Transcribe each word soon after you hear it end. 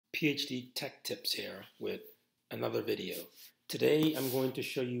PhD Tech Tips here with another video. Today I'm going to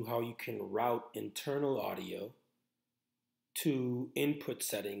show you how you can route internal audio to input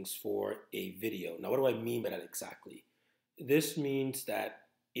settings for a video. Now what do I mean by that exactly? This means that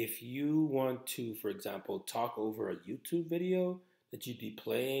if you want to, for example, talk over a YouTube video that you'd be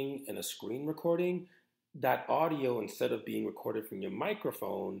playing in a screen recording, that audio, instead of being recorded from your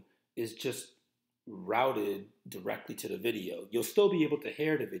microphone, is just routed directly to the video. You'll still be able to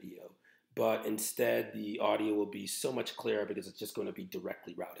hear the video, but instead the audio will be so much clearer because it's just going to be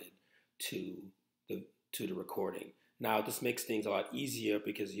directly routed to the recording. Now this makes things a lot easier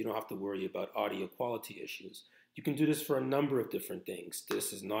because you don't have to worry about audio quality issues. You can do this for a number of different things.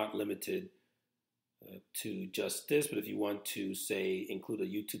 This is not limited to just this, but if you want to, say, include a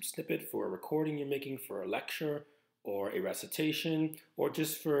YouTube snippet for a recording you're making for a lecture or a recitation, or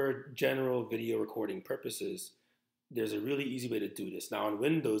just for general video recording purposes, there's a really easy way to do this. Now on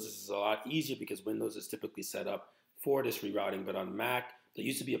Windows, this is a lot easier because Windows is typically set up for this rerouting, but on Mac, there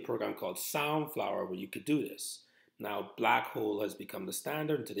used to be a program called Soundflower where you could do this. Now BlackHole has become the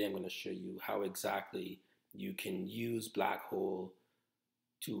standard, and today I'm going to show you how exactly you can use BlackHole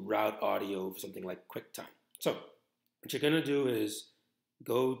to route audio for something like QuickTime. So what you're going to do is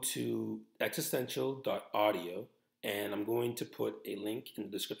go to existential.audio, and I'm going to put a link in the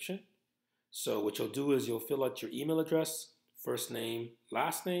description. So what you'll do is you'll fill out your email address, first name,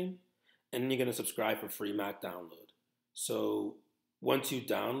 last name, and then you're going to subscribe for free Mac download. So once you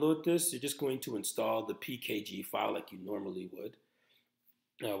download this, you're just going to install the PKG file like you normally would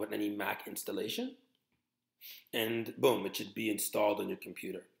with any Mac installation. And boom, it should be installed on your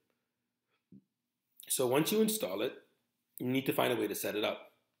computer. So once you install it, you need to find a way to set it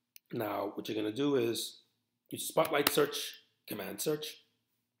up. Now, what you're going to do is use Spotlight search, command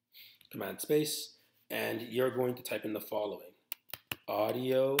space, and you're going to type in the following: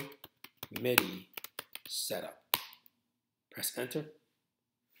 audio MIDI setup. Press enter.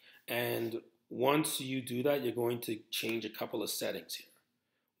 And once you do that, you're going to change a couple of settings here.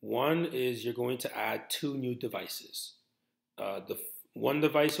 One is you're going to add 2 new devices. The one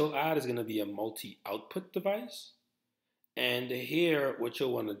device you'll add is going to be a multi-output device. And here, what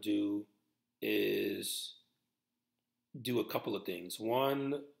you'll want to do is do a couple of things.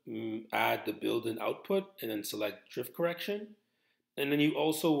 One, add the built-in output and then select drift correction. And then you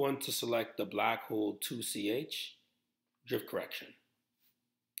also want to select the BlackHole 2CH drift correction.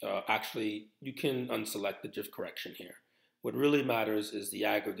 Actually, you can unselect the drift correction here. What really matters is the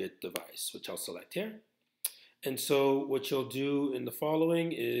aggregate device, which I'll select here. And so what you'll do in the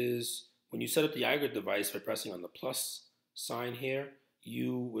following is when you set up the aggregate device by pressing on the plus sign here,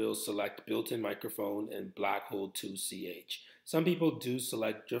 you will select built-in microphone and BlackHole 2CH. Some people do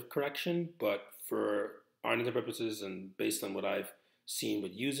select drift correction, but for our purposes and based on what I've seen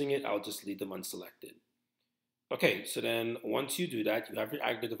with using it, I'll just leave them unselected. Okay, so then once you do that, you have your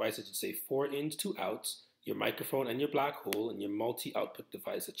aggregate device that should say 4 ins, 2 outs, your microphone and your BlackHole, and your multi-output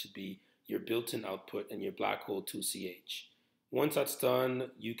device that should be your built-in output and your BlackHole 2CH. Once that's done,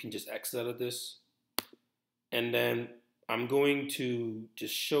 you can just exit out of this. And then I'm going to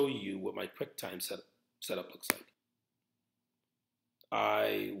just show you what my QuickTime setup looks like.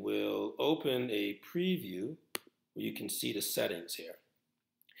 I will open a preview where you can see the settings here.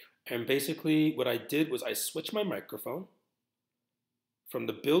 And basically what I did was I switched my microphone from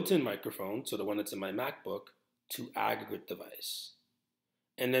the built-in microphone, so the one that's in my MacBook, to aggregate device.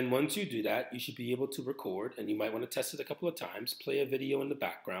 And then once you do that, you should be able to record, and you might want to test it a couple of times, play a video in the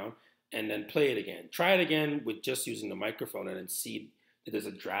background, and then play it again. Try it again with just using the microphone and then see that there's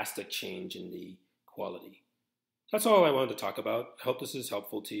a drastic change in the quality. That's all I wanted to talk about. I hope this is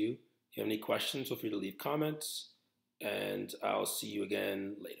helpful to you. If you have any questions, feel free to leave comments, and I'll see you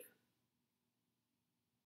again later.